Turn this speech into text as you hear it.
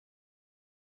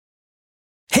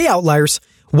Hey Outliers,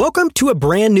 welcome to a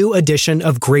brand new edition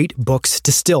of Great Books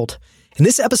Distilled. And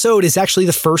this episode is actually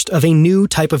the first of a new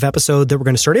type of episode that we're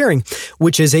going to start airing,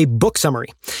 which is a book summary.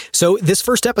 So this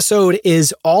first episode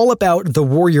is all about The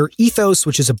Warrior Ethos,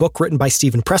 which is a book written by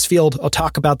Stephen Pressfield. I'll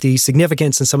talk about the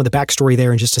significance and some of the backstory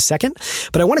there in just a second.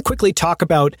 But I want to quickly talk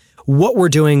about what we're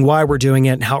doing, why we're doing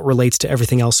it, and how it relates to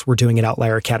everything else we're doing at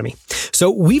Outlier Academy. So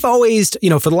we've always,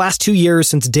 for the last 2 years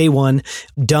since day one,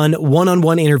 done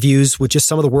one-on-one interviews with just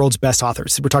some of the world's best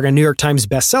authors. We're talking New York Times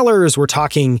bestsellers. We're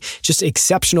talking just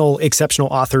exceptional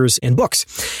authors and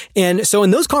books. And so in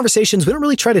those conversations, we don't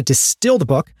really try to distill the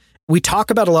book. We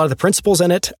talk about a lot of the principles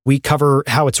in it. We cover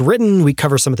how it's written. We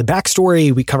cover some of the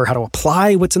backstory. We cover how to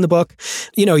apply what's in the book.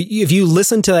 If you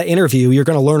listen to that interview, you're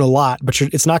going to learn a lot, but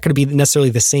it's not going to be necessarily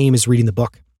the same as reading the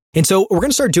book. And so we're going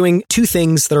to start doing two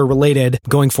things that are related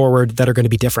going forward that are going to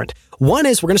be different. One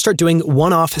is we're going to start doing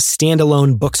one-off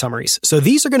standalone book summaries. So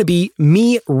these are going to be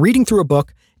me reading through a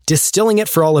book, distilling it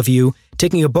for all of you,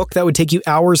 taking a book that would take you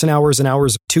hours and hours and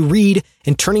hours to read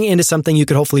and turning it into something you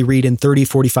could hopefully read in 30,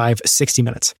 45, 60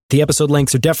 minutes. The episode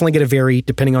lengths are definitely going to vary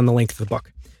depending on the length of the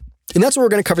book. And that's what we're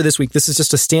going to cover this week. This is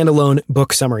just a standalone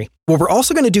book summary. What we're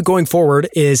also going to do going forward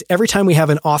is every time we have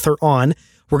an author on,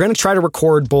 we're going to try to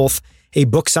record both a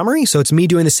book summary. So it's me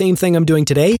doing the same thing I'm doing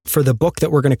today for the book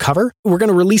that we're going to cover. We're going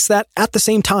to release that at the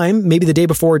same time, maybe the day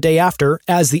before or day after,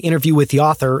 as the interview with the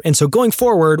author. And so going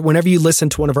forward, whenever you listen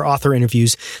to one of our author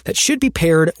interviews, that should be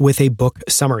paired with a book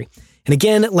summary. And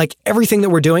again, like everything that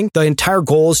we're doing, the entire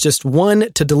goal is just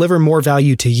one, to deliver more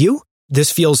value to you. This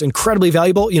feels incredibly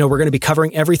valuable. We're going to be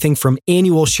covering everything from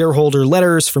annual shareholder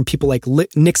letters from people like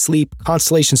Nick Sleep,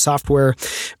 Constellation Software,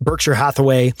 Berkshire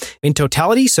Hathaway in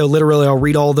totality. So literally, I'll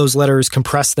read all those letters,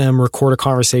 compress them, record a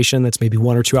conversation that's maybe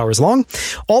 1 or 2 hours long,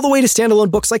 all the way to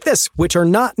standalone books like this, which are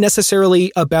not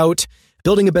necessarily about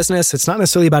building a business. It's not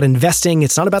necessarily about investing.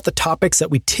 It's not about the topics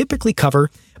that we typically cover,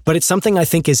 but it's something I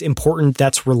think is important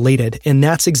that's related. And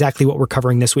that's exactly what we're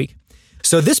covering this week.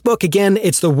 So this book, again,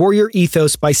 it's The Warrior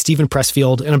Ethos by Stephen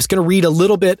Pressfield, and I'm just going to read a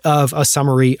little bit of a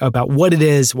summary about what it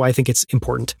is, why I think it's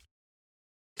important.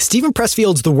 Stephen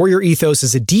Pressfield's The Warrior Ethos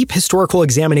is a deep historical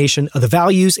examination of the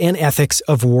values and ethics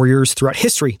of warriors throughout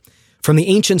history, from the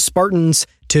ancient Spartans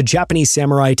to Japanese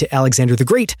samurai to Alexander the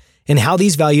Great, and how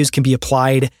these values can be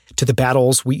applied to the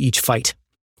battles we each fight.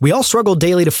 We all struggle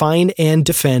daily to find and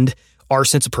defend our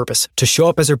sense of purpose, to show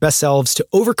up as our best selves, to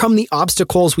overcome the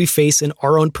obstacles we face in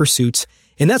our own pursuits.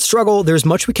 In that struggle, there's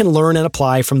much we can learn and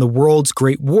apply from the world's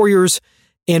great warriors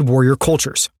and warrior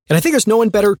cultures. And I think there's no one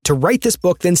better to write this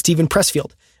book than Stephen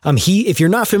Pressfield. If you're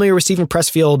not familiar with Stephen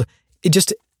Pressfield,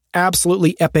 just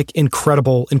absolutely epic,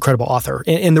 incredible author.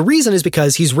 And the reason is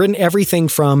because he's written everything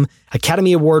from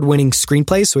Academy Award-winning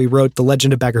screenplays. So he wrote The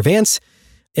Legend of Bagger Vance,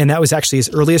 and that was actually his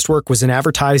earliest work was in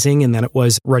advertising, and then it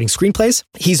was writing screenplays.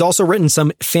 He's also written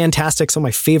some of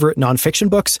my favorite nonfiction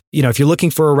books. If you're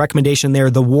looking for a recommendation there,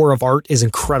 The War of Art is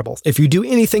incredible. If you do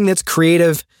anything that's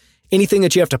creative, anything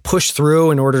that you have to push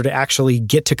through in order to actually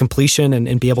get to completion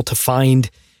and be able to find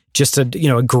just a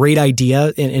great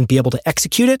idea and be able to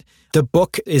execute it, the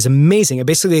book is amazing. It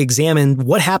basically examined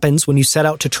what happens when you set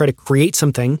out to try to create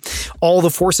something, all the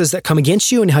forces that come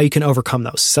against you and how you can overcome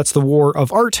those. So that's The War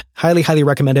of Art. Highly, highly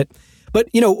recommend it. But,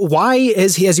 why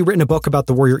has he written a book about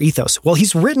the warrior ethos? Well,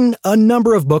 he's written a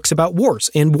number of books about wars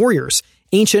and warriors,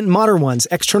 ancient and modern ones,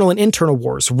 external and internal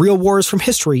wars, real wars from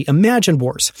history, imagined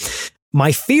wars.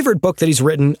 My favorite book that he's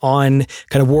written on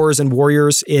kind of wars and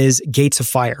warriors is Gates of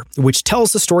Fire, which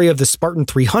tells the story of the Spartan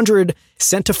 300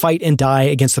 sent to fight and die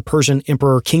against the Persian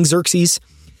Emperor King Xerxes.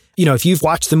 If you've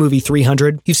watched the movie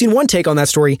 300, you've seen one take on that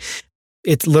story.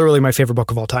 It's literally my favorite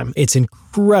book of all time. It's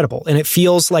incredible. And it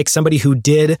feels like somebody who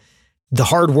did the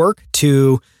hard work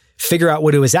to figure out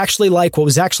what it was actually like, what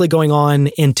was actually going on,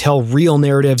 and tell real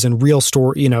narratives and real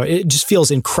story. It just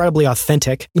feels incredibly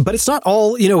authentic, but it's not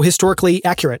all, historically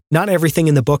accurate. Not everything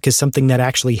in the book is something that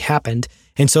actually happened.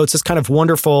 And so it's this kind of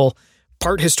wonderful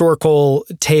part historical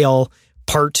tale,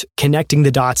 part connecting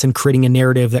the dots and creating a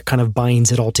narrative that kind of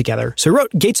binds it all together. So he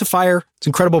wrote Gates of Fire. It's an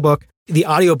incredible book. The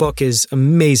audiobook is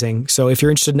amazing. So if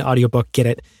you're interested in an audiobook, get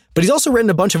it. But he's also written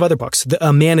a bunch of other books.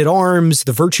 A Man at Arms,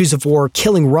 The Virtues of War,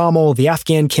 Killing Rommel, The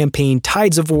Afghan Campaign,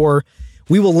 Tides of War.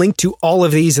 We will link to all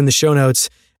of these in the show notes.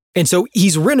 And so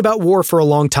he's written about war for a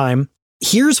long time.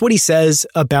 Here's what he says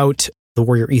about the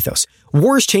warrior ethos.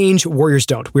 Wars change, warriors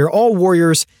don't. We are all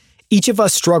warriors. Each of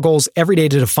us struggles every day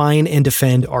to define and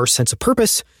defend our sense of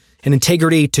purpose and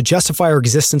integrity, to justify our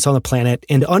existence on the planet,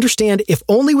 and to understand, if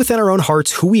only within our own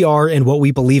hearts, who we are and what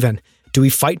we believe in. Do we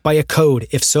fight by a code?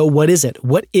 If so, what is it?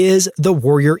 What is the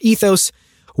warrior ethos?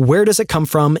 Where does it come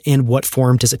from? And what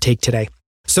form does it take today?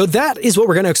 So that is what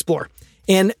we're going to explore.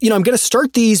 And, I'm going to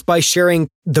start these by sharing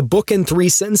the book in 3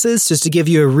 sentences just to give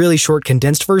you a really short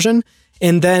condensed version.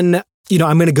 And then,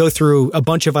 I'm going to go through a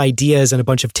bunch of ideas and a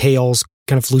bunch of tales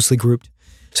kind of loosely grouped.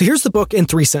 So here's the book in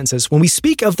 3 sentences. When we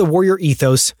speak of the warrior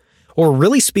ethos, what we're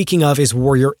really speaking of is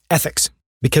warrior ethics,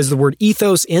 because the word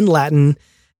ethos in Latin,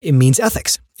 it means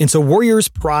ethics. And so warriors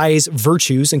prize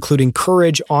virtues, including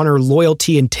courage, honor,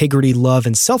 loyalty, integrity, love,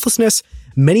 and selflessness,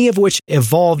 many of which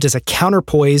evolved as a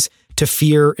counterpoise to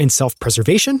fear and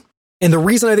self-preservation. And the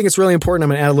reason I think it's really important, I'm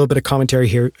going to add a little bit of commentary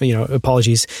here,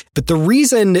 apologies. But the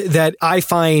reason that I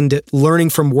find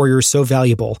learning from warriors so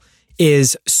valuable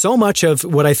is so much of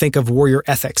what I think of warrior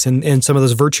ethics and some of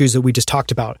those virtues that we just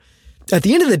talked about. At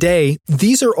the end of the day,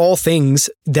 these are all things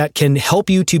that can help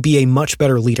you to be a much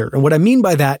better leader. And what I mean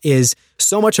by that is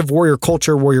so much of warrior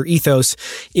culture, warrior ethos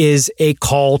is a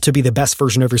call to be the best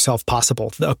version of yourself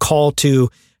possible, a call to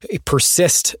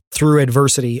persist through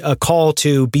adversity, a call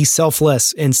to be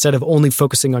selfless instead of only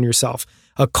focusing on yourself,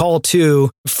 a call to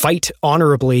fight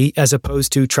honorably as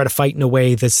opposed to try to fight in a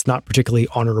way that's not particularly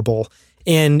honorable.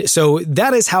 And so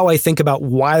that is how I think about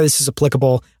why this is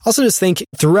applicable. I also just think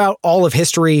throughout all of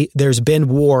history, there's been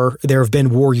war, there have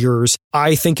been warriors.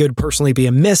 I think it would personally be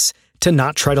amiss to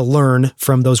not try to learn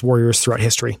from those warriors throughout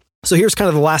history. So here's kind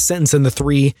of the last sentence in the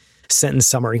 3-sentence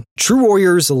summary. True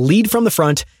warriors lead from the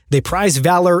front. They prize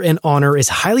valor and honor as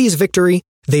highly as victory.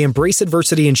 They embrace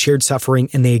adversity and shared suffering,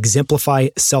 and they exemplify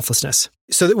selflessness.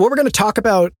 So what we're going to talk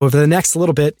about over the next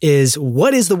little bit is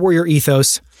what is the warrior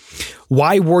ethos,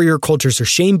 why warrior cultures are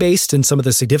shame-based and some of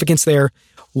the significance there,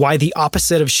 why the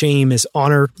opposite of shame is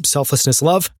honor, selflessness,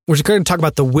 love. We're just going to talk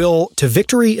about the will to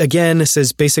victory. Again, this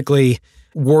is basically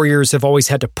warriors have always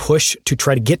had to push to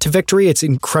try to get to victory. It's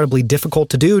incredibly difficult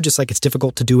to do, just like it's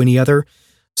difficult to do any other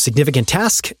significant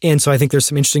task. And so I think there's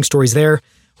some interesting stories there.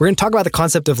 We're going to talk about the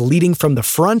concept of leading from the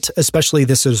front, especially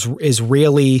this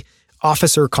Israeli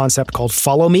officer concept called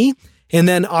follow me. And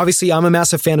then obviously I'm a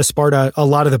massive fan of Sparta. A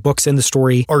lot of the books in the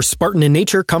story are Spartan in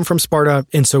nature, come from Sparta.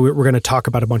 And so we're going to talk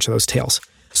about a bunch of those tales.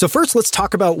 So first, let's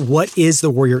talk about what is the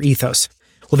warrior ethos.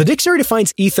 Well, the dictionary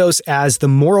defines ethos as the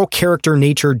moral character,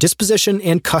 nature, disposition,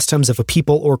 and customs of a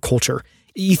people or culture.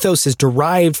 Ethos is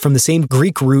derived from the same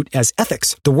Greek root as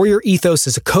ethics. The warrior ethos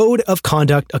is a code of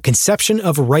conduct, a conception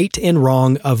of right and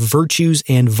wrong, of virtues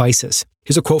and vices.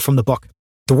 Here's a quote from the book.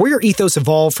 The warrior ethos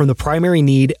evolved from the primary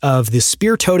need of the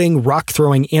spear-toting,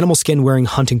 rock-throwing, animal skin-wearing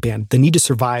hunting band, the need to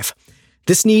survive.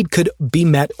 This need could be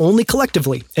met only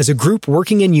collectively, as a group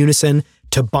working in unison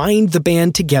to bind the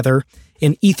band together.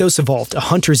 An ethos evolved, a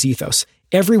hunter's ethos.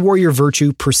 Every warrior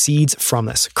virtue proceeds from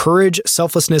this. Courage,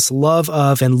 selflessness, love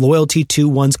of, and loyalty to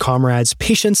one's comrades,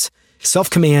 patience,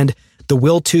 self-command, the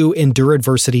will to endure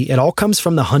adversity. It all comes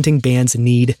from the hunting band's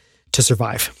need to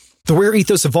survive. The warrior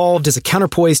ethos evolved as a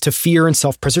counterpoise to fear and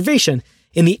self-preservation.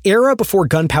 In the era before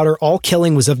gunpowder, all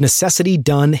killing was of necessity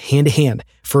done hand-to-hand.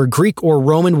 For a Greek or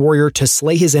Roman warrior to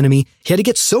slay his enemy, he had to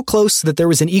get so close that there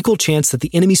was an equal chance that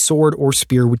the enemy's sword or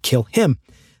spear would kill him.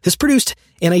 This produced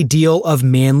an ideal of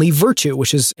manly virtue,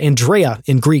 which is Andrea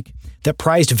in Greek, that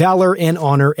prized valor and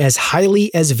honor as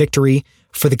highly as victory.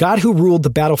 For the god who ruled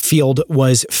the battlefield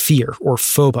was fear, or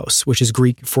phobos, which is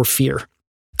Greek for fear.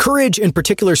 Courage, in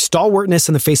particular stalwartness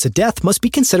in the face of death, must be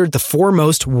considered the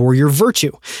foremost warrior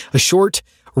virtue. A short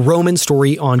Roman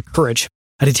story on courage.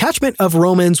 A detachment of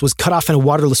Romans was cut off in a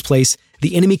waterless place.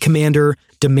 The enemy commander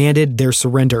demanded their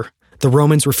surrender. The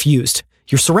Romans refused.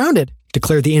 "You're surrounded,"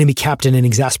 declared the enemy captain in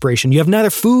exasperation. "You have neither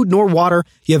food nor water.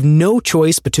 You have no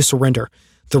choice but to surrender."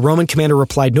 The Roman commander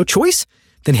replied, "No choice?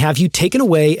 Then have you taken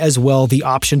away as well the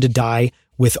option to die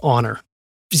with honor?"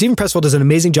 Stephen Pressfield does an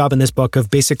amazing job in this book of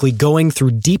basically going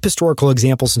through deep historical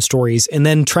examples and stories and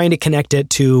then trying to connect it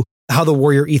to how the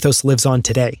warrior ethos lives on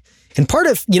today. And part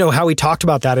of, how we talked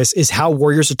about that is how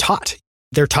warriors are taught.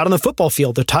 They're taught on the football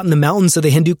field. They're taught in the mountains of the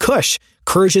Hindu Kush.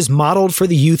 Courage is modeled for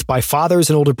the youth by fathers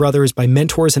and older brothers, by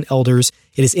mentors and elders.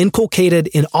 It is inculcated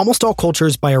in almost all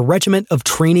cultures by a regiment of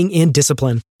training and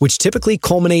discipline, which typically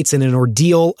culminates in an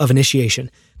ordeal of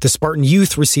initiation. The Spartan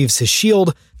youth receives his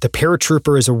shield. The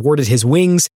paratrooper is awarded his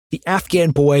wings. The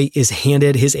Afghan boy is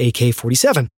handed his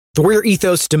AK-47. The warrior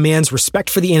ethos demands respect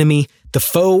for the enemy. The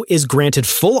foe is granted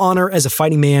full honor as a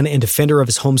fighting man and defender of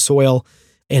his home soil.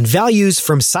 And values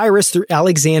from Cyrus through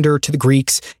Alexander to the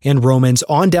Greeks and Romans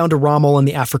on down to Rommel and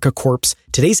the Africa Corps.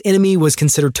 Today's enemy was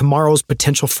considered tomorrow's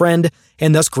potential friend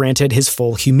and thus granted his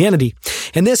full humanity.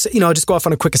 And this, I'll just go off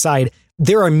on a quick aside.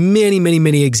 There are many, many,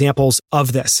 many examples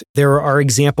of this. There are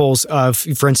examples of,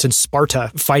 for instance,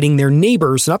 Sparta fighting their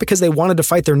neighbors, not because they wanted to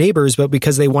fight their neighbors, but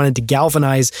because they wanted to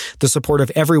galvanize the support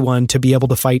of everyone to be able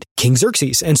to fight King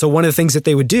Xerxes. And so one of the things that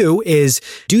they would do is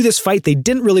do this fight they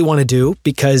didn't really want to do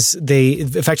because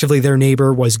their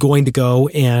neighbor was going to go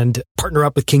and partner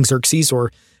up with King Xerxes,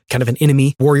 or kind of an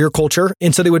enemy warrior culture.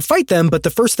 And so they would fight them, but the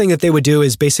first thing that they would do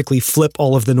is basically flip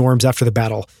all of the norms after the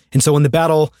battle. And so when the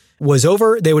battle was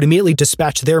over, they would immediately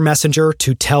dispatch their messenger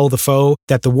to tell the foe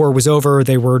that the war was over.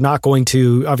 They were not going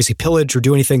to obviously pillage or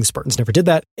do anything. The Spartans never did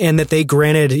that. And that they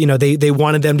granted, they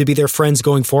wanted them to be their friends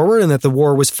going forward, and that the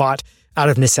war was fought out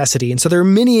of necessity. And so there are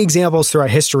many examples throughout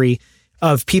history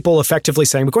of people effectively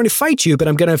saying, we're going to fight you, but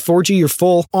I'm going to afford you your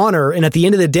full honor. And at the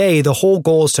end of the day, the whole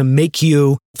goal is to make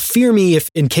you fear me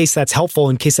in case that's helpful,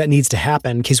 in case that needs to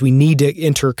happen, in case we need to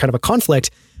enter kind of a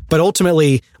conflict. But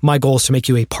ultimately, my goal is to make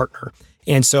you a partner.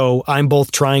 And so I'm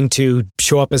both trying to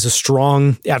show up as a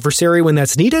strong adversary when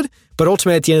that's needed, but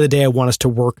ultimately at the end of the day, I want us to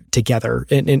work together.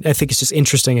 And I think it's just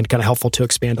interesting and kind of helpful to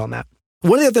expand on that.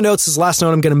 One of the other notes, this last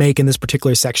note I'm going to make in this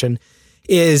particular section,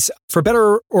 is for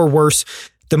better or worse,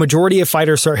 the majority of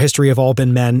fighters throughout history have all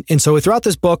been men. And so throughout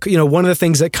this book, one of the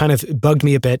things that kind of bugged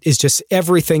me a bit is just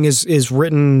everything is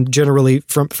written generally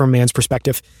from man's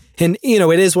perspective. And,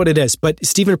 it is what it is. But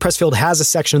Stephen Pressfield has a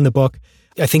section in the book,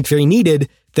 I think very needed,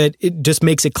 that it just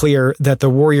makes it clear that the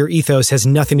warrior ethos has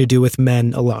nothing to do with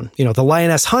men alone. The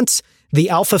lioness hunts, the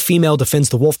alpha female defends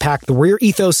the wolf pack. The warrior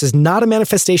ethos is not a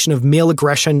manifestation of male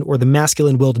aggression or the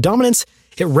masculine will to dominance.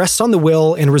 It rests on the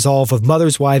will and resolve of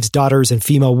mothers, wives, daughters, and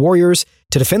female warriors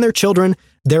to defend their children,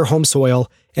 their home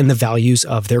soil, and the values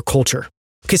of their culture.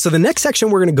 Okay, so the next section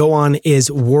we're going to go on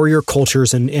is warrior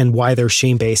cultures and why they're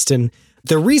shame-based. And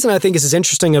the reason I think this is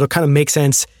interesting, it'll kind of make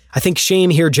sense. I think shame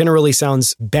here generally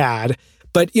sounds bad.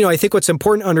 But, I think what's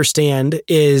important to understand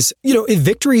is,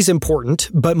 victory is important,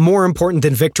 but more important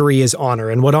than victory is honor.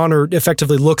 And what honor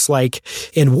effectively looks like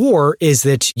in war is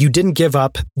that you didn't give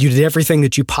up. You did everything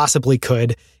that you possibly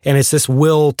could. And it's this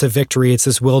will to victory. It's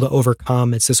this will to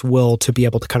overcome. It's this will to be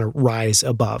able to kind of rise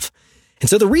above. And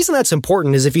so the reason that's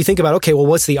important is if you think about, okay, well,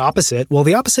 what's the opposite? Well,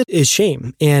 the opposite is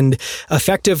shame. And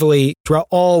effectively, throughout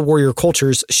all warrior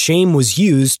cultures, shame was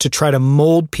used to try to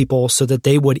mold people so that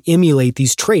they would emulate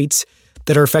these traits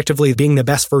that are effectively being the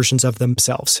best versions of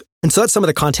themselves. And so that's some of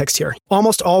the context here.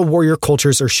 Almost all warrior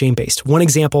cultures are shame-based. One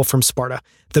example from Sparta.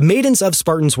 The maidens of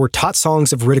Spartans were taught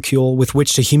songs of ridicule with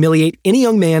which to humiliate any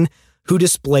young man who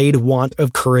displayed want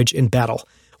of courage in battle.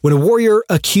 When a warrior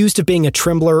accused of being a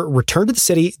trembler returned to the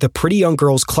city, the pretty young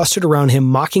girls clustered around him,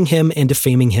 mocking him and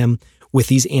defaming him with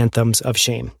these anthems of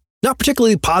shame. Not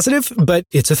particularly positive, but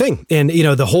it's a thing. And,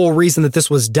 the whole reason that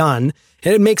this was done,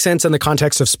 and it makes sense in the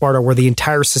context of Sparta, where the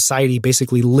entire society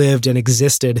basically lived and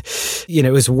existed,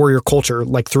 it was warrior culture,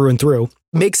 like through and through.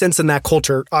 Makes sense in that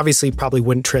culture, obviously probably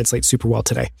wouldn't translate super well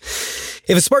today.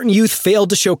 If a Spartan youth failed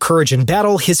to show courage in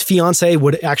battle, his fiancée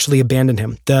would actually abandon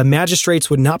him. The magistrates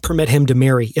would not permit him to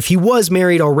marry. If he was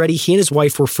married already, he and his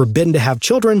wife were forbidden to have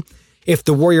children. If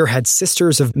the warrior had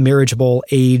sisters of marriageable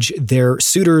age, their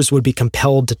suitors would be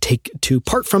compelled to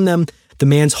part from them. The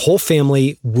man's whole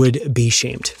family would be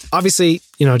shamed. Obviously,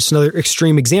 just another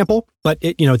extreme example, but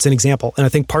it's an example. And I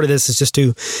think part of this is just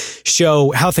to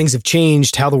show how things have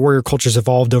changed, how the warrior culture's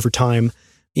evolved over time.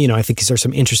 I think these are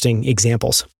some interesting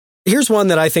examples. Here's one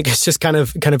that I think is just kind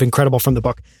of incredible from the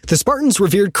book. The Spartans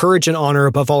revered courage and honor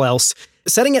above all else,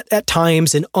 setting at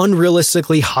times an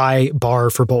unrealistically high bar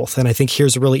for both. And I think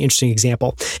here's a really interesting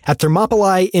example. At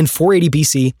Thermopylae in 480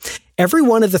 BC, every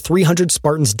one of the 300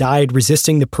 Spartans died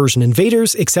resisting the Persian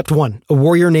invaders, except one, a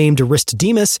warrior named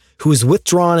Aristodemus, who was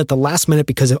withdrawn at the last minute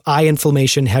because of eye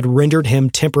inflammation had rendered him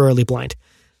temporarily blind.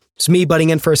 It's me butting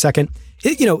in for a second.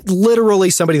 Literally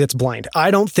somebody that's blind.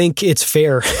 I don't think it's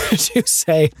fair to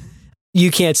say you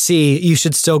can't see, you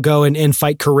should still go and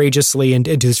fight courageously and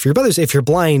do this for your brothers. If you're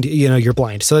blind, you're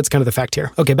blind. So that's kind of the fact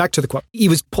here. Okay, back to the quote. He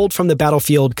was pulled from the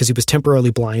battlefield because he was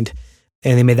temporarily blind,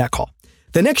 and they made that call.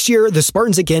 The next year, the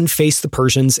Spartans again faced the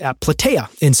Persians at Plataea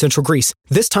in central Greece.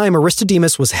 This time,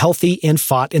 Aristodemus was healthy and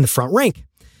fought in the front rank.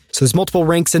 So there's multiple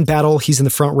ranks in battle. He's in the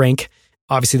front rank.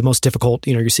 Obviously, the most difficult,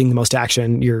 you're seeing the most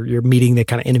action. You're meeting the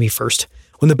kind of enemy first.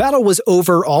 When the battle was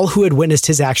over, all who had witnessed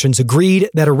his actions agreed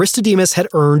that Aristodemus had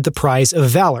earned the prize of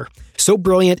valor. So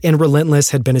brilliant and relentless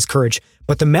had been his courage.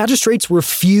 But the magistrates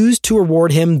refused to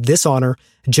award him this honor,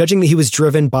 judging that he was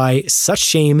driven by such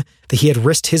shame that he had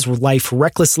risked his life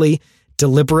recklessly,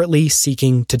 deliberately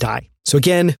seeking to die. So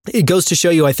again, it goes to show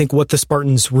you, I think, what the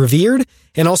Spartans revered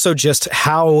and also just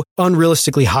how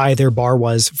unrealistically high their bar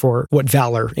was for what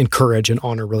valor and courage and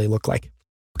honor really look like.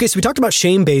 Okay, so we talked about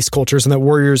shame-based cultures and that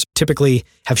warriors typically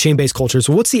have shame-based cultures.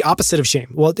 Well, what's the opposite of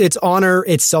shame? Well, it's honor,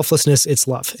 it's selflessness, it's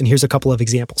love. And here's a couple of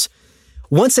examples.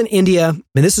 Once in India,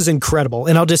 and this is incredible,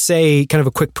 and I'll just say kind of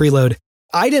a quick preload.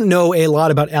 I didn't know a lot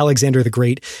about Alexander the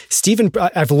Great.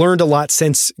 I've learned a lot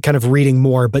since kind of reading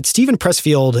more, but Stephen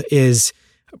Pressfield is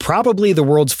probably the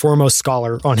world's foremost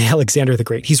scholar on Alexander the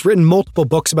Great. He's written multiple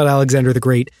books about Alexander the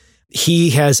Great.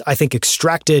 He has, I think,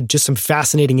 extracted just some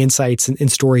fascinating insights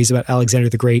and stories about Alexander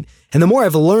the Great. And the more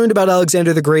I've learned about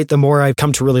Alexander the Great, the more I've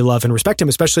come to really love and respect him,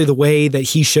 especially the way that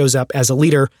he shows up as a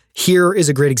leader. Here is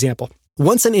a great example.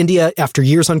 Once in India, after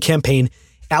years on campaign,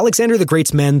 Alexander the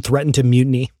Great's men threatened to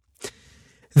mutiny.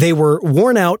 They were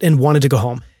worn out and wanted to go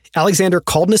home. Alexander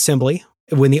called an assembly.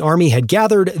 When the army had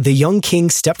gathered, the young king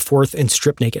stepped forth and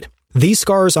stripped naked. "These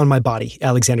scars on my body,"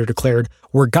 Alexander declared,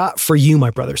 "were got for you, my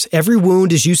brothers. Every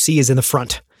wound, as you see, is in the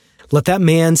front. Let that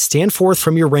man stand forth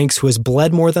from your ranks who has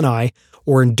bled more than I,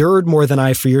 or endured more than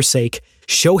I for your sake.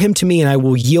 Show him to me, and I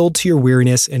will yield to your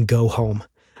weariness and go home."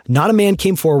 Not a man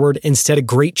came forward. Instead, a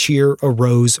great cheer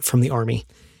arose from the army.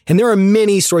 And there are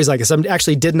many stories like this. I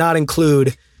actually did not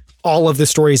include all of the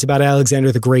stories about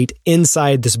Alexander the Great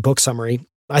inside this book summary.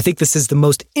 I think this is the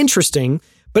most interesting,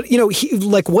 but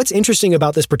what's interesting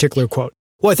about this particular quote?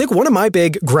 Well, I think one of my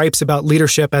big gripes about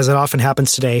leadership, as it often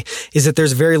happens today, is that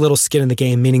there's very little skin in the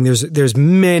game, meaning there's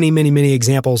many, many, many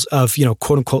examples of,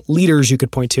 quote unquote leaders you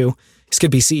could point to. These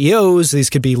could be CEOs, these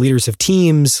could be leaders of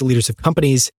teams, leaders of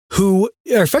companies who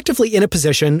are effectively in a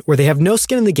position where they have no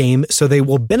skin in the game, so they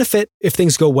will benefit if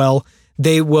things go well.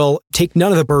 They will take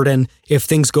none of the burden if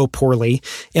things go poorly.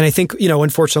 And I think,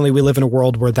 unfortunately, we live in a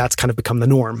world where that's kind of become the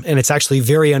norm. And it's actually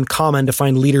very uncommon to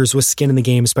find leaders with skin in the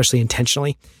game, especially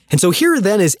intentionally. And so here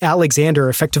then is Alexander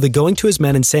effectively going to his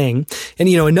men and saying, and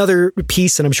another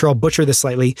piece, and I'm sure I'll butcher this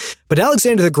slightly, but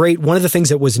Alexander the Great, one of the things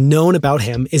that was known about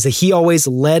him is that he always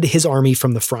led his army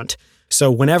from the front. So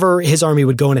whenever his army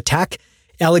would go and attack,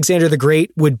 Alexander the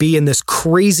Great would be in this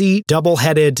crazy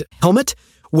double-headed helmet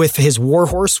with his war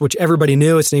horse, which everybody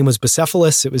knew. Its name was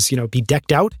Bucephalus. It was, be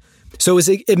decked out. So it was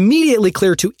immediately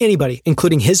clear to anybody,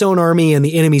 including his own army and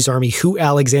the enemy's army, who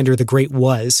Alexander the Great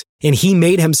was. And he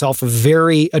made himself a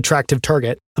very attractive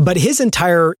target. But his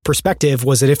entire perspective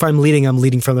was that if I'm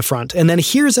leading from the front. And then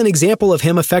here's an example of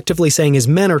him effectively saying his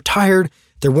men are tired,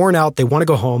 they're worn out, they want to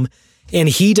go home. And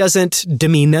he doesn't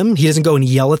demean them. He doesn't go and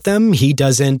yell at them. He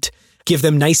doesn't give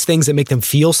them nice things that make them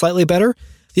feel slightly better.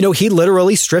 He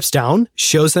literally strips down,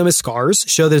 shows them his scars,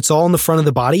 show that it's all in the front of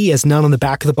the body, he has none on the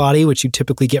back of the body, which you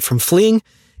typically get from fleeing.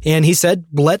 And he said,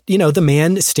 let, the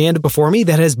man stand before me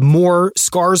that has more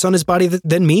scars on his body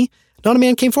than me. Not a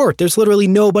man came forward. There's literally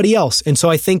nobody else. And so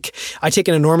I think I take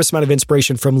an enormous amount of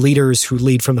inspiration from leaders who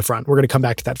lead from the front. We're going to come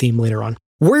back to that theme later on.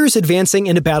 Warriors advancing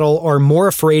into battle are more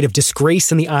afraid of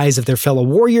disgrace in the eyes of their fellow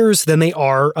warriors than they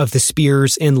are of the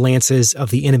spears and lances of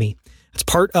the enemy. It's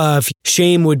part of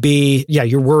shame would be,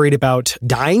 you're worried about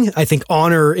dying. I think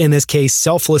honor in this case,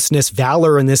 selflessness,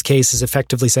 valor in this case is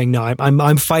effectively saying, no,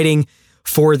 I'm fighting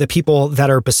for the people that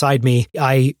are beside me.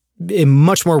 I am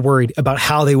much more worried about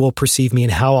how they will perceive me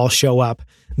and how I'll show up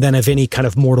than of any kind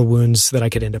of mortal wounds that I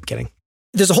could end up getting.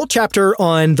 There's a whole chapter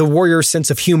on the warrior's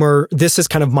sense of humor. This is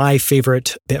kind of my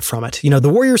favorite bit from it. The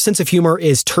warrior's sense of humor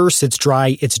is terse, it's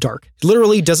dry, it's dark. It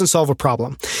literally doesn't solve a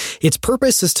problem. Its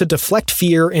purpose is to deflect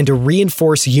fear and to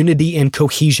reinforce unity and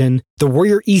cohesion. The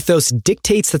warrior ethos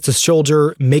dictates that the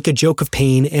soldier make a joke of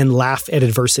pain and laugh at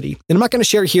adversity. And I'm not going to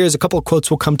share here. As a couple of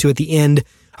quotes we'll come to at the end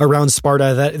around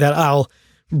Sparta that I'll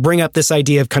bring up this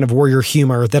idea of kind of warrior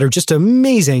humor that are just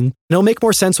amazing. And it'll make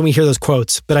more sense when we hear those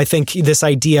quotes. But I think this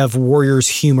idea of warrior's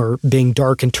humor being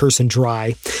dark and terse and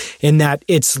dry, and that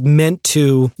it's meant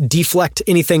to deflect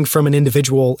anything from an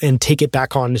individual and take it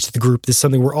back on into the group. This is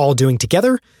something we're all doing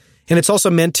together. And it's also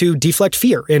meant to deflect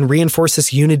fear and reinforce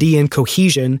this unity and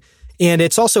cohesion. And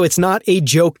it's not a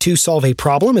joke to solve a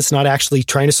problem. It's not actually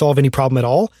trying to solve any problem at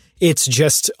all. It's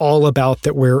just all about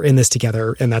that we're in this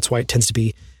together. And that's why it tends to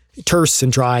be terse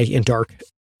and dry and dark.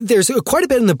 There's quite a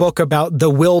bit in the book about the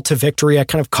will to victory. I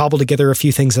kind of cobbled together a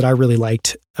few things that I really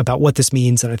liked about what this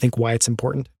means and I think why it's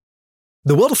important.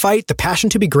 The will to fight, the passion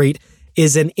to be great,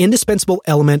 is an indispensable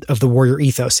element of the warrior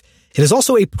ethos. It is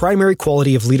also a primary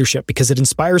quality of leadership because it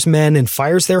inspires men and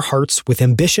fires their hearts with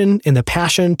ambition and the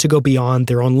passion to go beyond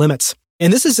their own limits.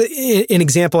 And this is an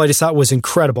example I just thought was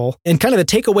incredible. And kind of the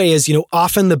takeaway is,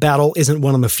 often the battle isn't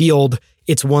won on the field.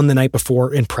 It's won the night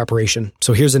before in preparation.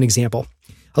 So here's an example.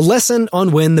 A lesson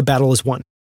on when the battle is won.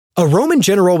 A Roman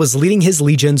general was leading his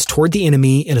legions toward the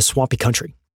enemy in a swampy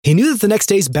country. He knew that the next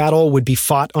day's battle would be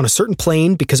fought on a certain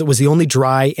plain because it was the only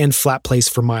dry and flat place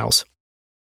for miles.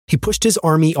 He pushed his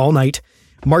army all night,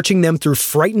 marching them through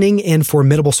frightening and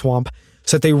formidable swamp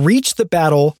so that they reached the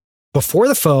battle before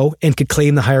the foe and could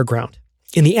claim the higher ground.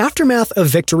 In the aftermath of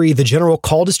victory, the general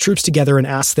called his troops together and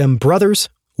asked them, "Brothers,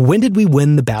 when did we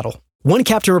win the battle?" One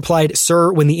captain replied,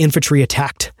 "Sir, when the infantry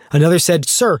attacked." Another said,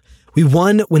 "Sir, we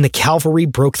won when the cavalry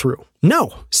broke through."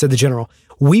 "No," said the general,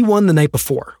 "we won the night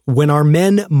before, when our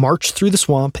men marched through the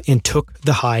swamp and took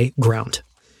the high ground."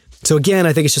 So again,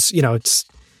 I think it's just,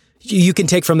 you can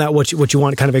take from that what you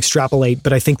want to kind of extrapolate,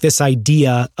 but I think this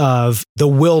idea of the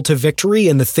will to victory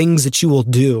and the things that you will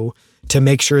do to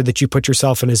make sure that you put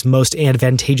yourself in as most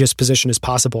advantageous position as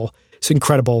possible. It's an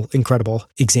incredible, incredible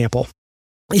example.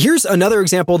 Here's another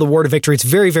example of the war to victory. It's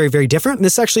very, very, very different. And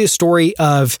this is actually a story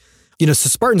of, so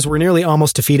Spartans were nearly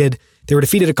almost defeated. They were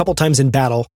defeated a couple times in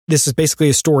battle. This is basically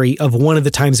a story of one of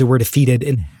the times they were defeated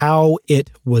and how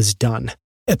it was done.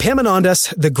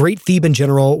 Epaminondas, the great Theban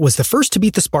general, was the first to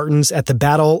beat the Spartans at the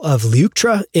Battle of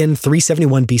Leuctra in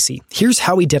 371 BC. Here's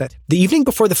how he did it. The evening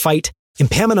before the fight,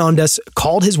 Epaminondas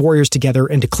called his warriors together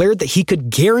and declared that he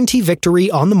could guarantee victory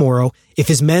on the morrow if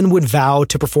his men would vow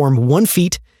to perform one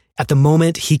feat at the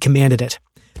moment he commanded it.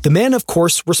 The men, of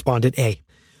course, responded, A.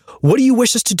 "What do you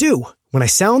wish us to do?" "When I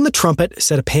sound the trumpet,"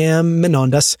 said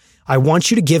Epaminondas, "I want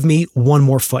you to give me one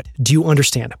more foot. Do you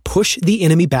understand? Push the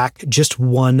enemy back just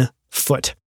 1 foot."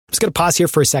 I'm just going to pause here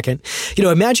for a second.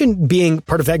 Imagine being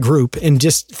part of that group and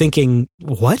just thinking,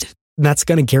 what? That's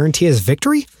going to guarantee us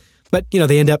victory? But,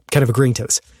 they end up kind of agreeing to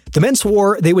this. The men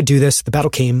swore they would do this. The battle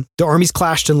came. The armies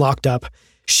clashed and locked up,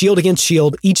 shield against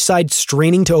shield, each side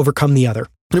straining to overcome the other.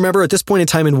 Remember, at this point in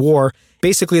time in war,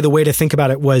 basically the way to think about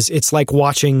it was it's like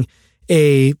watching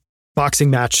a boxing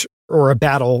match or a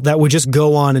battle that would just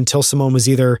go on until someone was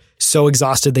either so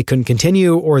exhausted they couldn't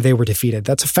continue or they were defeated.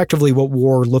 That's effectively what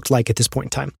war looked like at this point in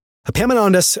time.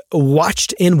 Epaminondas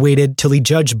watched and waited till he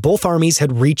judged both armies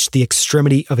had reached the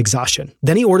extremity of exhaustion.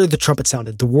 Then he ordered the trumpet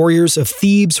sounded. The warriors of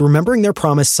Thebes, remembering their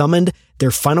promise, summoned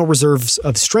their final reserves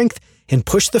of strength and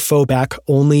pushed the foe back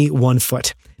only 1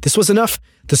 foot. This was enough.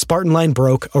 The Spartan line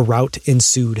broke. A rout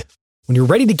ensued. When you're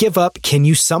ready to give up, can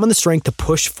you summon the strength to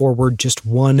push forward just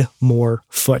 1 more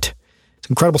foot? It's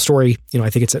an incredible story.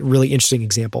 I think it's a really interesting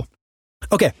example.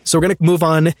 Okay, so we're going to move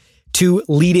on to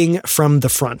leading from the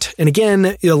front. And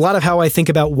again, a lot of how I think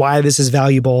about why this is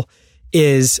valuable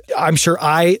is I'm sure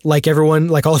I, like everyone,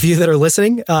 like all of you that are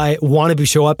listening, I want to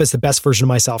show up as the best version of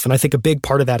myself. And I think a big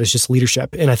part of that is just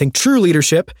leadership. And I think true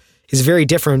leadership is very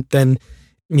different than,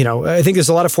 I think there's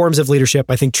a lot of forms of leadership.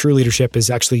 I think true leadership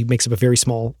makes up a very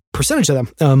small percentage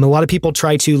of them. A lot of people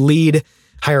try to lead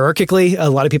hierarchically. A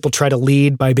lot of people try to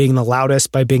lead by being the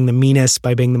loudest, by being the meanest,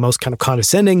 by being the most kind of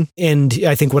condescending. And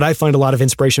I think what I find a lot of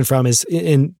inspiration from is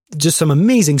in just some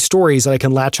amazing stories that I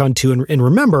can latch onto and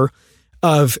remember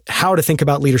of how to think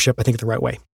about leadership, I think, the right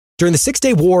way. During the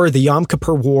 6-Day War, the Yom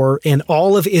Kippur War, and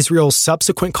all of Israel's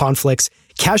subsequent conflicts,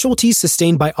 casualties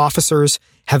sustained by officers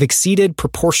have exceeded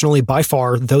proportionally by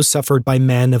far those suffered by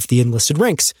men of the enlisted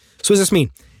ranks. So what does this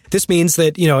mean? This means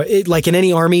that, like in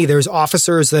any army, there's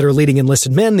officers that are leading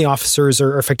enlisted men. The officers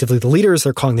are effectively the leaders.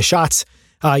 They're calling the shots.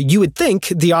 You would think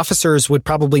the officers would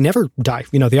probably never die.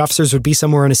 The officers would be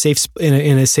somewhere in a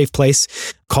safe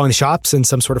place, calling the shots in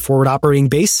some sort of forward operating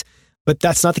base. But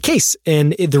that's not the case.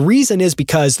 And the reason is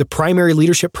because the primary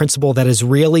leadership principle that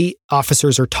Israeli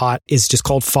officers are taught is just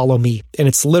called follow me. And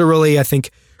it's literally, I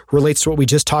think, relates to what we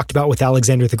just talked about with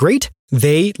Alexander the Great.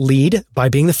 They lead by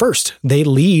being the first. They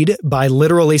lead by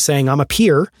literally saying, I'm a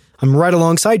peer. I'm right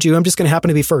alongside you. I'm just going to happen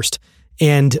to be first.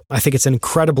 And I think it's an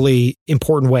incredibly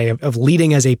important way of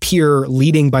leading as a peer,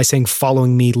 leading by saying,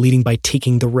 following me, leading by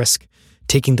taking the risk,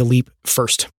 taking the leap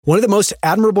first. One of the most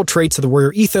admirable traits of the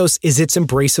warrior ethos is its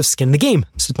embrace of skin in the game.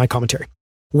 This is my commentary.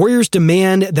 Warriors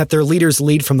demand that their leaders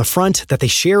lead from the front, that they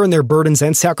share in their burdens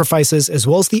and sacrifices, as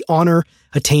well as the honor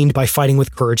attained by fighting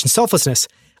with courage and selflessness.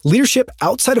 Leadership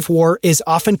outside of war is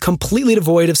often completely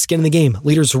devoid of skin in the game.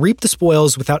 Leaders reap the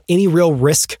spoils without any real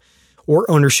risk or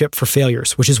ownership for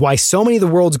failures, which is why so many of the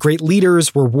world's great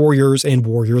leaders were warriors and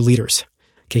warrior leaders.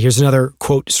 Okay, here's another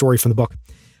quote story from the book.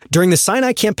 During the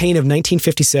Sinai campaign of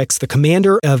 1956, the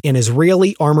commander of an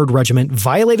Israeli armored regiment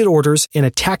violated orders and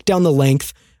attacked down the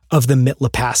length of the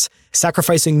Mitla Pass,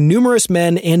 sacrificing numerous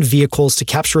men and vehicles to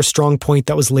capture a strong point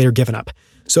that was later given up.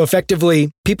 So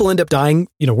effectively, people end up dying,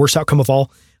 worst outcome of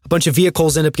all. A bunch of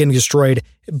vehicles end up getting destroyed,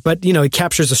 but, it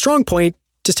captures a strong point.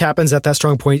 Just happens that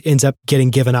strong point ends up getting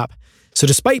given up. So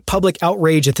despite public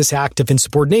outrage at this act of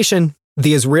insubordination,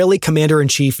 the Israeli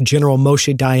commander-in-chief, General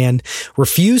Moshe Dayan,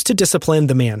 refused to discipline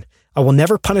the man. I will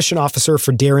never punish an officer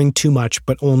for daring too much,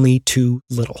 but only too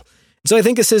little. So I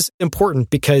think this is important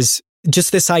because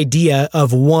just this idea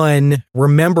of one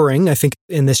remembering, I think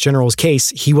in this general's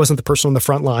case, he wasn't the person on the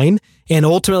front line. And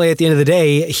ultimately, at the end of the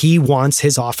day, he wants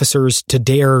his officers to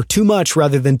dare too much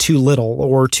rather than too little,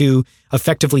 or to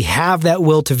effectively have that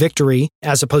will to victory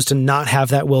as opposed to not have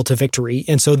that will to victory.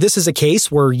 And so this is a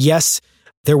case where, yes,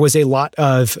 there was a lot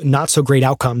of not so great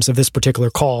outcomes of this particular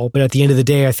call. But at the end of the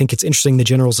day, I think it's interesting the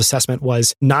general's assessment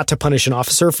was not to punish an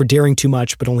officer for daring too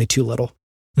much, but only too little.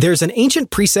 There's an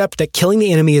ancient precept that killing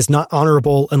the enemy is not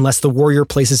honorable unless the warrior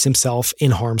places himself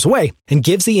in harm's way and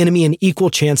gives the enemy an equal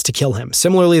chance to kill him.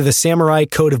 Similarly, the samurai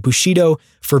code of Bushido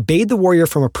forbade the warrior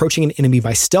from approaching an enemy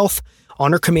by stealth.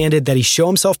 Honor commanded that he show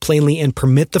himself plainly and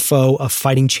permit the foe a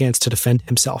fighting chance to defend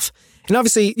himself. And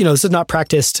obviously, this is not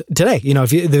practiced today.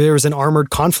 If there was an armored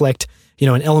conflict,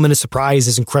 an element of surprise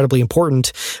is incredibly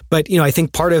important. But, I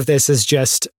think part of this is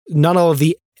just not all of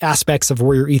the aspects of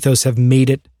warrior ethos have made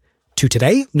it to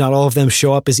today. Not all of them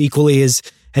show up as equally as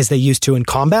they used to in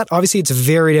combat. Obviously, it's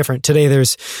very different. Today,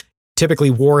 there's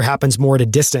typically war happens more at a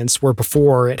distance, where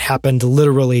before it happened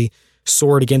literally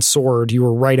sword against sword. You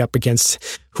were right up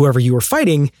against whoever you were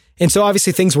fighting. And so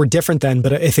obviously things were different then,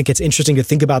 but I think it's interesting to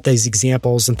think about these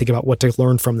examples and think about what to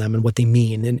learn from them and what they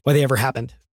mean and why they ever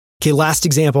happened. Okay, last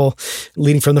example,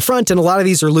 leading from the front, and a lot of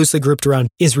these are loosely grouped around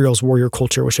Israel's warrior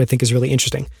culture, which I think is really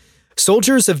interesting.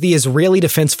 Soldiers of the Israeli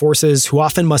Defense Forces, who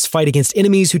often must fight against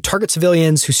enemies who target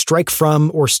civilians, who strike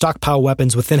from or stockpile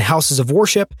weapons within houses of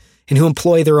worship, and who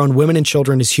employ their own women and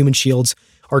children as human shields,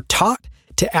 are taught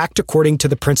to act according to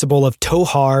the principle of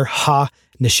Tohar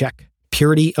ha-neshek,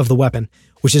 purity of the weapon,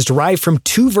 which is derived from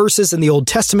two verses in the Old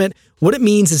Testament. What it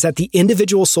means is that the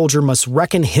individual soldier must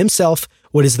reckon himself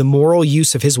what is the moral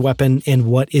use of his weapon and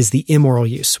what is the immoral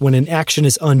use. When an action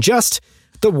is unjust,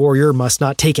 the warrior must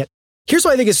not take it. Here's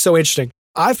what I think is so interesting.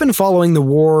 I've been following the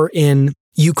war in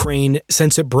Ukraine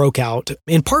since it broke out,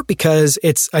 in part because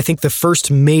it's, I think, the first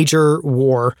major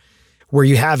war where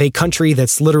you have a country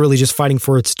that's literally just fighting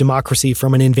for its democracy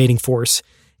from an invading force.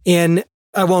 And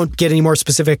I won't get any more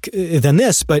specific than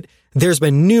this, but there's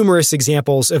been numerous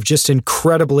examples of just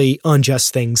incredibly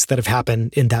unjust things that have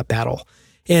happened in that battle.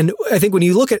 And I think when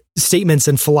you look at statements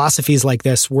and philosophies like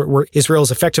this, where Israel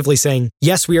is effectively saying,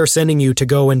 yes, we are sending you to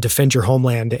go and defend your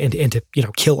homeland and to,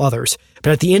 kill others.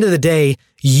 But at the end of the day,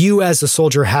 you as a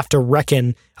soldier have to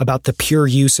reckon about the pure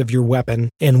use of your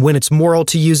weapon. And when it's moral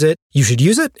to use it, you should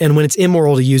use it. And when it's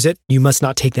immoral to use it, you must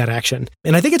not take that action.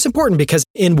 And I think it's important because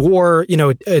in war,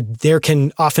 there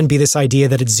can often be this idea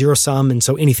that it's zero sum and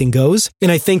so anything goes.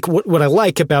 And I think what I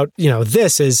like about,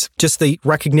 this is just the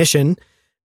recognition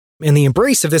and the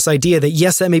embrace of this idea that,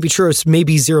 yes, that may be true, it's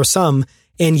maybe zero sum,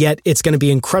 and yet it's going to be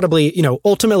incredibly,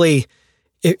 ultimately,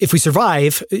 if we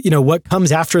survive, what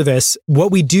comes after this,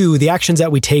 what we do, the actions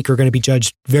that we take are going to be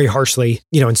judged very harshly,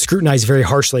 and scrutinized very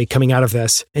harshly coming out of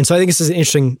this. And so I think this is an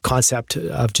interesting concept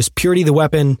of just purity of the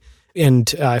weapon, and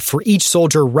for each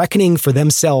soldier reckoning for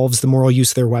themselves the moral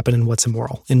use of their weapon and what's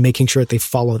immoral, and making sure that they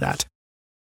follow that.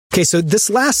 Okay, so this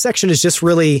last section is just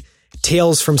really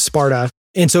tales from Sparta.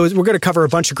 And so we're going to cover a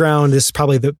bunch of ground. This is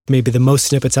probably maybe the most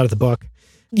snippets out of the book.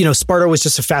 Sparta was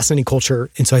just a fascinating culture,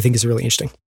 and so I think it's really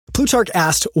interesting. Plutarch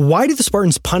asked, why do the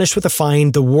Spartans punish with a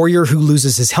fine the warrior who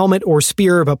loses his helmet or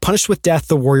spear, but punish with death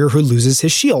the warrior who loses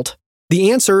his shield?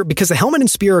 The answer, because the helmet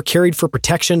and spear are carried for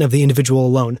protection of the individual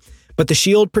alone, but the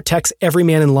shield protects every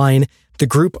man in line. The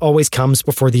group always comes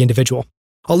before the individual.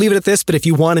 I'll leave it at this, but if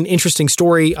you want an interesting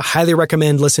story, I highly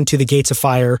recommend listen to The Gates of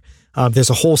Fire. There's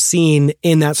a whole scene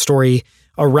in that story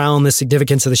around the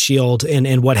significance of the shield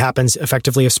and what happens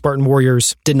effectively if Spartan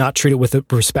warriors did not treat it with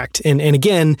respect. And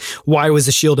again, why was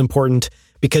the shield important?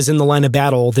 Because in the line of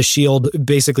battle, the shield,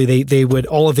 basically they would,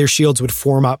 all of their shields would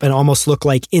form up and almost look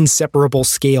like inseparable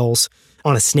scales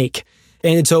on a snake.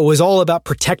 And so it was all about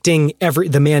protecting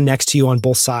the man next to you on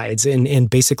both sides and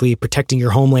basically protecting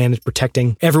your homeland and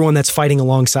protecting everyone that's fighting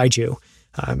alongside you.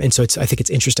 And so I think it's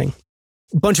interesting.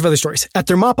 A bunch of other stories. At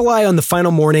Thermopylae on the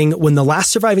final morning, when the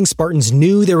last surviving Spartans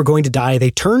knew they were going to die, they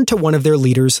turned to one of their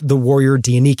leaders, the warrior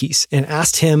Dionysus, and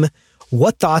asked him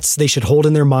what thoughts they should hold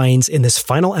in their minds in this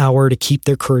final hour to keep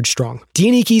their courage strong.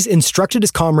 Dionysus instructed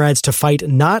his comrades to fight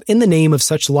not in the name of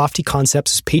such lofty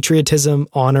concepts as patriotism,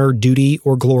 honor, duty,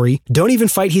 or glory. Don't even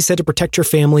fight, he said, to protect your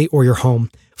family or your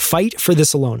home. Fight for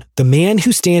this alone. The man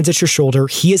who stands at your shoulder,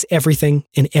 he is everything,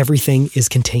 and everything is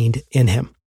contained in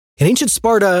him. In ancient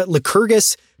Sparta,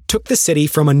 Lycurgus took the city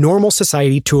from a normal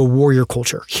society to a warrior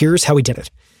culture. Here's how he did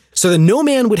it. So that no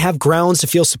man would have grounds to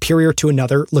feel superior to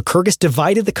another, Lycurgus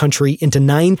divided the country into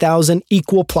 9,000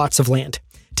 equal plots of land.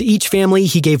 To each family,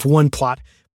 he gave one plot.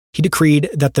 He decreed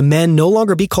that the men no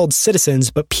longer be called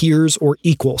citizens, but peers or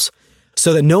equals,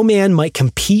 so that no man might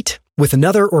compete with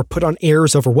another or put on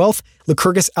heirs over wealth,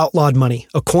 Lycurgus outlawed money.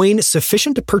 A coin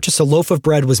sufficient to purchase a loaf of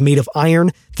bread was made of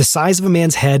iron, the size of a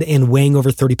man's head and weighing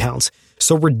over 30 pounds.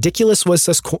 So ridiculous was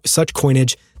such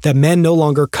coinage that men no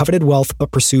longer coveted wealth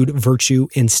but pursued virtue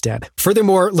instead.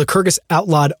 Furthermore, Lycurgus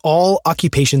outlawed all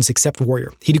occupations except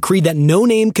warrior. He decreed that no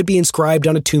name could be inscribed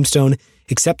on a tombstone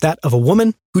except that of a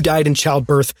woman who died in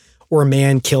childbirth or a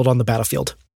man killed on the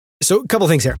battlefield. So a couple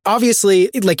things here. Obviously,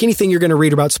 like anything you're going to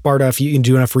read about Sparta, if you can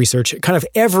do enough research, kind of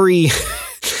every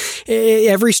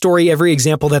story, every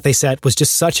example that they set was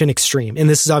just such an extreme. And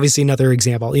this is obviously another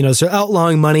example. So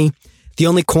outlawing money. The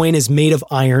only coin is made of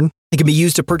iron. It can be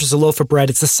used to purchase a loaf of bread.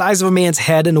 It's the size of a man's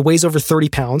head and it weighs over 30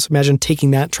 pounds. Imagine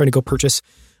taking that, trying to go purchase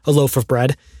a loaf of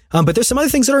bread. But there's some other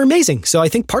things that are amazing. So I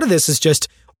think part of this is just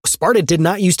Sparta did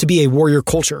not used to be a warrior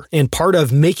culture. And part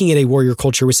of making it a warrior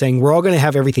culture was saying we're all going to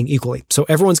have everything equally. So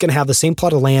everyone's going to have the same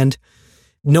plot of land.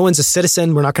 No one's a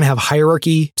citizen. We're not going to have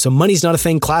hierarchy. So money's not a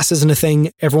thing. Class isn't a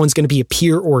thing. Everyone's going to be a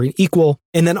peer or an equal.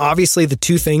 And then obviously the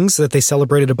two things that they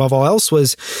celebrated above all else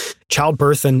was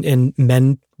childbirth and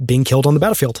men being killed on the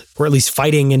battlefield, or at least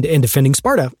fighting and defending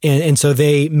Sparta. And so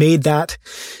they made those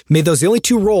the only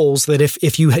two roles that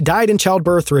if you had died in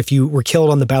childbirth or if you were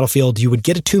killed on the battlefield, you would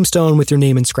get a tombstone with your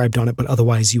name inscribed on it, but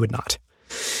otherwise you would not.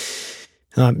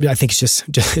 I think it's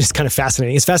just kind of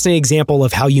fascinating. It's a fascinating example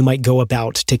of how you might go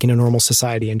about taking a normal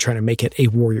society and trying to make it a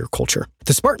warrior culture.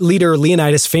 The Spartan leader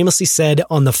Leonidas famously said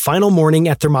on the final morning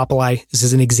at Thermopylae, this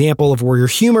is an example of warrior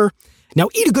humor, "Now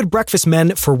eat a good breakfast,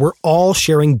 men, for we're all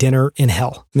sharing dinner in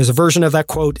hell." And there's a version of that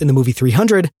quote in the movie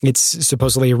 300. It's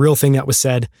supposedly a real thing that was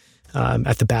said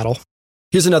at the battle.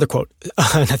 Here's another quote.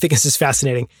 I think this is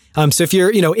fascinating. So if you're,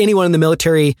 anyone in the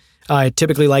military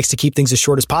typically likes to keep things as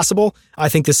short as possible, I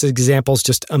think this example is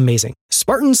just amazing.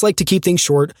 Spartans like to keep things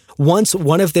short. Once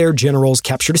one of their generals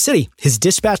captured a city. His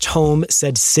dispatch home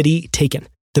said city taken.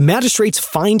 The magistrates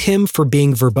fined him for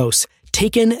being verbose.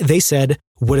 Taken, they said,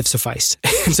 would have sufficed.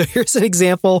 And so here's an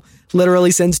example,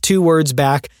 literally sends two words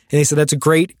back. And they said, that's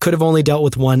great, could have only dealt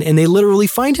with one. And they literally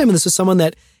fined him. And this is someone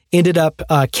that ended up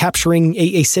capturing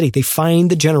a city. They fined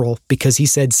the general because he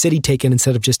said city taken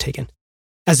instead of just taken.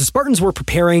 As the Spartans were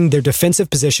preparing their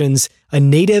defensive positions, a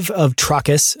native of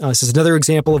Trachis, this is another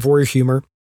example of warrior humor.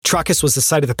 Trachis was the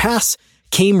site of the pass,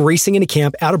 came racing into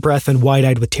camp out of breath and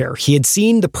wide-eyed with terror. He had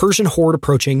seen the Persian horde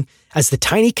approaching. As the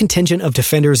tiny contingent of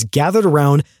defenders gathered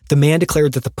around, the man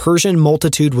declared that the Persian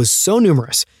multitude was so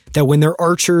numerous that when their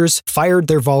archers fired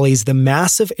their volleys, the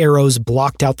massive arrows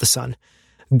blocked out the sun.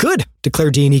 "Good,"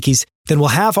 declared Dionysius, "then we'll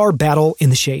have our battle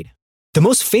in the shade." The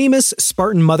most famous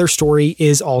Spartan mother story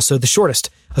is also the shortest.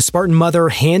 A Spartan mother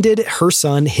handed her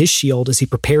son his shield as he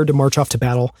prepared to march off to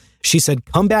battle. She said,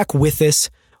 "Come back with this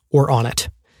or on it."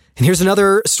 And here's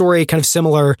another story, kind of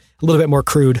similar, a little bit more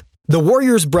crude. The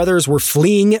warriors' brothers were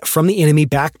fleeing from the enemy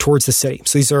back towards the city.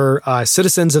 So these are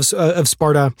citizens of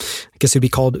Sparta. I guess they'd be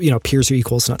called, peers or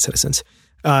equals, not citizens.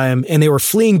 And they were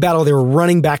fleeing battle. They were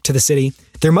running back to the city.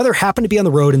 Their mother happened to be on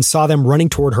the road and saw them running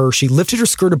toward her. She lifted her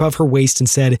skirt above her waist and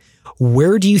said,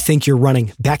 "Where do you think you're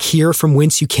running? Back here from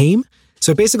whence you came?"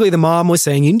 So basically the mom was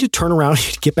saying, you need to turn around, you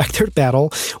need to get back there to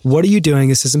battle. What are you doing?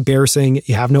 This is embarrassing.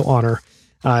 You have no honor.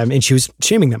 And she was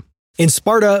shaming them. In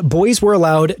Sparta, boys were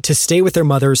allowed to stay with their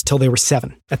mothers till they were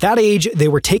 7. At that age, they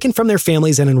were taken from their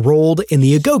families and enrolled in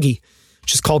the agoge,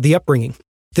 which is called the upbringing.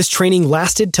 This training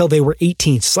lasted till they were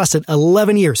 18. So it lasted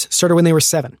 11 years, started when they were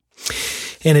 7.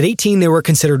 And at 18, they were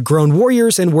considered grown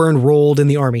warriors and were enrolled in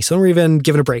the army. So they were even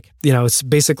given a break. It's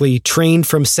basically trained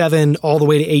from 7 all the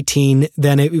way to 18.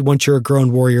 Then once you're a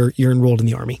grown warrior, you're enrolled in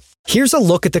the army. Here's a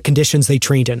look at the conditions they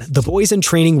trained in. The boys in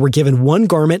training were given one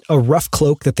garment, a rough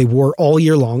cloak that they wore all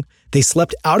year long. They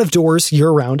slept out of doors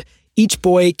year-round. Each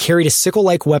boy carried a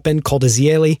sickle-like weapon called a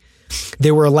ziele.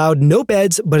 They were allowed no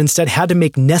beds, but instead had to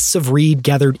make nests of reed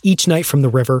gathered each night from the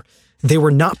river. They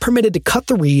were not permitted to cut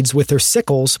the reeds with their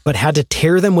sickles, but had to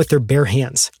tear them with their bare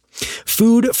hands.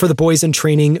 Food for the boys in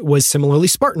training was similarly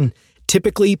Spartan,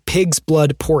 typically pig's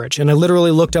blood porridge. And I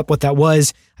literally looked up what that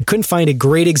was. I couldn't find a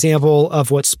great example of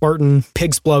what Spartan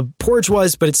pig's blood porridge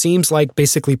was, but it seems like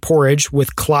basically porridge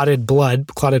with clotted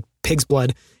pig's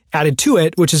blood added to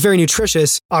it, which is very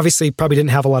nutritious. Obviously, probably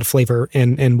didn't have a lot of flavor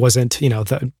and wasn't,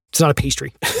 it's not a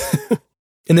pastry.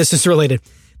 And this is related.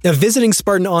 A visiting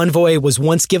Spartan envoy was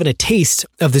once given a taste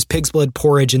of this pig's blood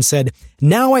porridge and said,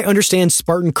 "Now I understand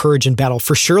Spartan courage in battle,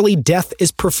 for surely death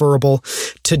is preferable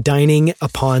to dining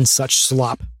upon such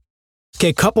slop." Okay,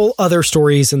 a couple other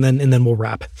stories and then we'll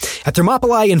wrap. At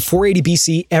Thermopylae in 480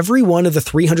 BC, every one of the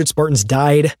 300 Spartans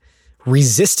died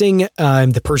resisting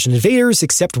the Persian invaders,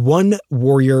 except one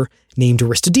warrior named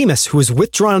Aristodemus, who was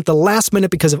withdrawn at the last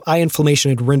minute because of eye inflammation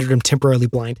had rendered him temporarily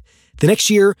blind. The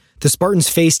next year, the Spartans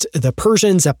faced the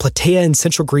Persians at Plataea in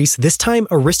central Greece. This time,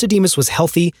 Aristodemus was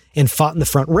healthy and fought in the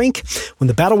front rank. When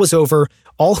the battle was over,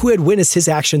 all who had witnessed his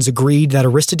actions agreed that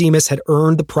Aristodemus had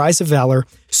earned the prize of valor.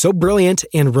 So brilliant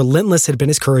and relentless had been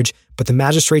his courage, but the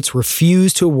magistrates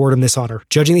refused to award him this honor,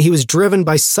 judging that he was driven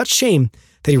by such shame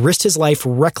that he risked his life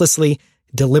recklessly,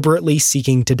 deliberately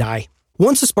seeking to die.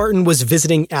 Once a Spartan was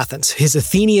visiting Athens, his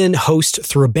Athenian host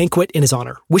threw a banquet in his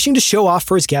honor. Wishing to show off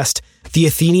for his guest, the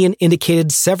Athenian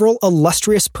indicated several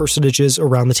illustrious personages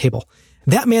around the table.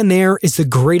 That man there is the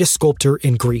greatest sculptor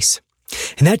in Greece.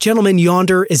 And that gentleman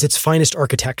yonder is its finest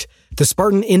architect. The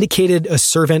Spartan indicated a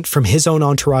servant from his own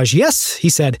entourage. Yes, he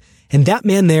said, and that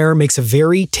man there makes a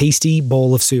very tasty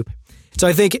bowl of soup. So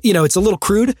I think, it's a little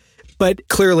crude, but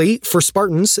clearly for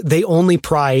Spartans, they only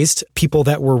prized people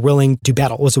that were willing to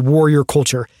battle. It was a warrior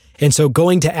culture. And so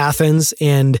going to Athens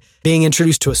and being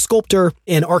introduced to a sculptor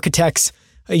and architects,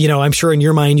 I'm sure in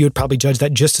your mind, you would probably judge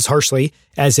that just as harshly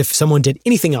as if someone did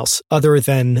anything else other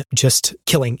than just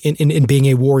killing and being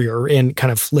a warrior and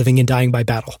kind of living and dying by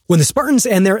battle. When the Spartans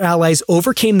and their allies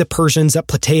overcame the Persians at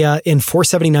Plataea in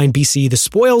 479 BC, the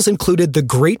spoils included the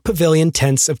great pavilion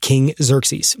tents of King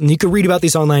Xerxes. And you could read about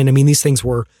these online. I mean, these things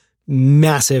were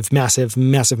massive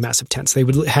tents. They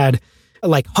had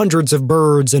like hundreds of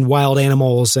birds and wild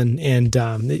animals and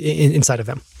inside of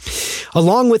them,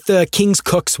 along with the king's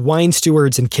cooks, wine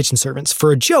stewards, and kitchen servants.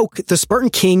 For a joke, the Spartan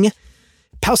king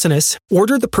Pausanias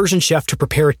ordered the Persian chef to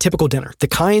prepare a typical dinner, the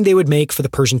kind they would make for the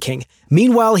Persian king.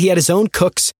 Meanwhile, he had his own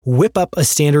cooks whip up a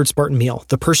standard Spartan meal.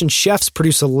 The Persian chefs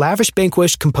produced a lavish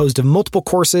banquet composed of multiple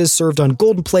courses served on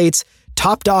golden plates,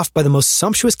 topped off by the most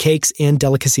sumptuous cakes and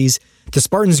delicacies. The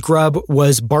Spartans' grub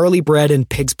was barley bread and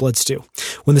pig's blood stew.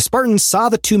 When the Spartans saw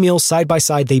the two meals side by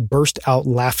side, they burst out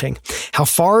laughing. How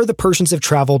far the Persians have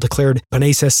traveled, declared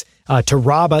Panaeus, to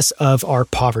rob us of our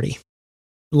poverty.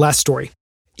 Last story.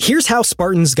 Here's how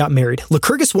Spartans got married.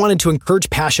 Lycurgus wanted to encourage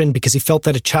passion because he felt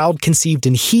that a child conceived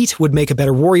in heat would make a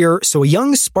better warrior, so a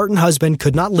young Spartan husband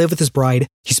could not live with his bride.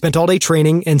 He spent all day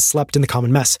training and slept in the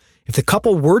common mess. If the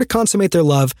couple were to consummate their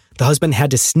love, the husband had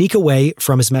to sneak away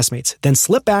from his messmates, then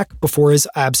slip back before his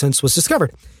absence was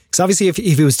discovered. Because obviously if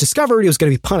he was discovered, he was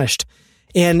going to be punished.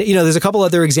 And, there's a couple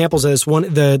other examples of this. One,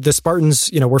 the Spartans,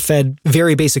 were fed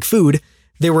very basic food.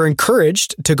 They were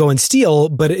encouraged to go and steal,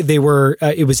 but it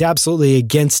was absolutely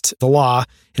against the law,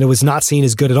 and it was not seen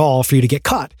as good at all for you to get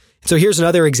caught. So here's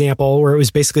another example where it was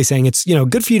basically saying it's,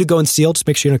 good for you to go and steal, just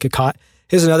make sure you don't get caught.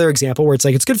 Here's another example where it's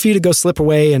like, it's good for you to go slip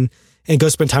away and go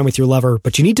spend time with your lover,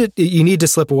 but you need to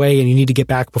slip away and you need to get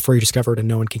back before you're discovered and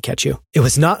no one can catch you. It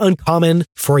was not uncommon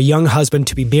for a young husband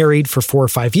to be married for 4 or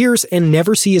 5 years and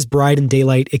never see his bride in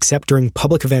daylight except during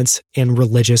public events and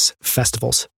religious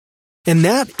festivals. And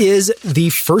that is the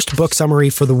first book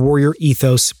summary for The Warrior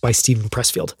Ethos by Stephen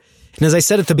Pressfield. And as I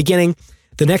said at the beginning,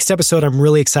 the next episode I'm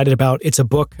really excited about. It's a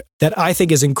book that I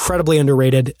think is incredibly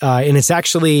underrated, and it's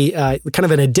actually kind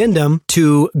of an addendum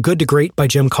to Good to Great by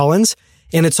Jim Collins.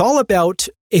 And it's all about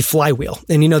a flywheel.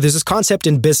 And, there's this concept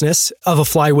in business of a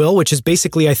flywheel, which is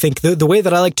basically, I think, the way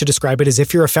that I like to describe it is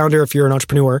if you're a founder, if you're an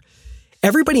entrepreneur,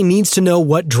 everybody needs to know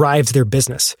what drives their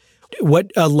business.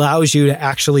 What allows you to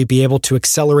actually be able to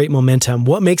accelerate momentum?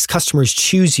 What makes customers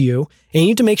choose you? And you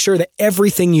need to make sure that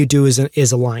everything you do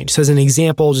is aligned. So as an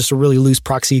example, just a really loose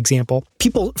proxy example,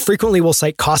 people frequently will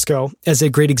cite Costco as a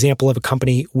great example of a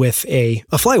company with a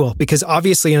flywheel, because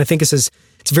obviously, and I think it's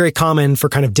very common for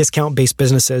kind of discount-based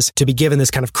businesses to be given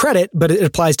this kind of credit, but it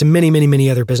applies to many, many, many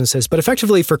other businesses. But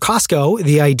effectively for Costco,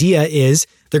 the idea is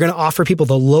they're going to offer people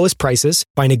the lowest prices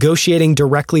by negotiating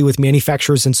directly with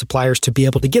manufacturers and suppliers to be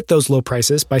able to get those low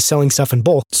prices by selling stuff in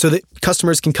bulk so that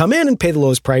customers can come in and pay the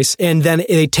lowest price. And then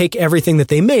they take everything that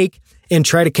they make and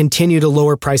try to continue to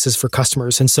lower prices for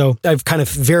customers. And so I've kind of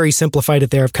very simplified it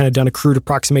there. I've kind of done a crude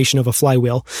approximation of a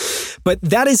flywheel. But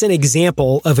that is an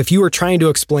example of if you were trying to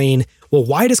explain, well,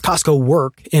 why does Costco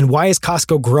work and why is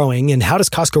Costco growing and how does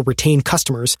Costco retain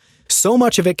customers? So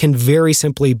much of it can very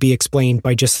simply be explained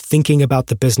by just thinking about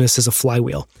the business as a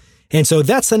flywheel. And so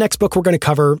that's the next book we're going to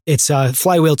cover. It's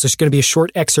Flywheel. It's just going to be a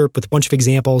short excerpt with a bunch of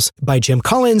examples by Jim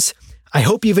Collins. I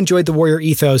hope you've enjoyed The Warrior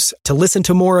Ethos. To listen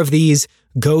to more of these,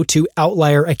 go to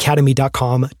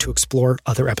outlieracademy.com to explore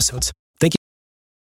other episodes.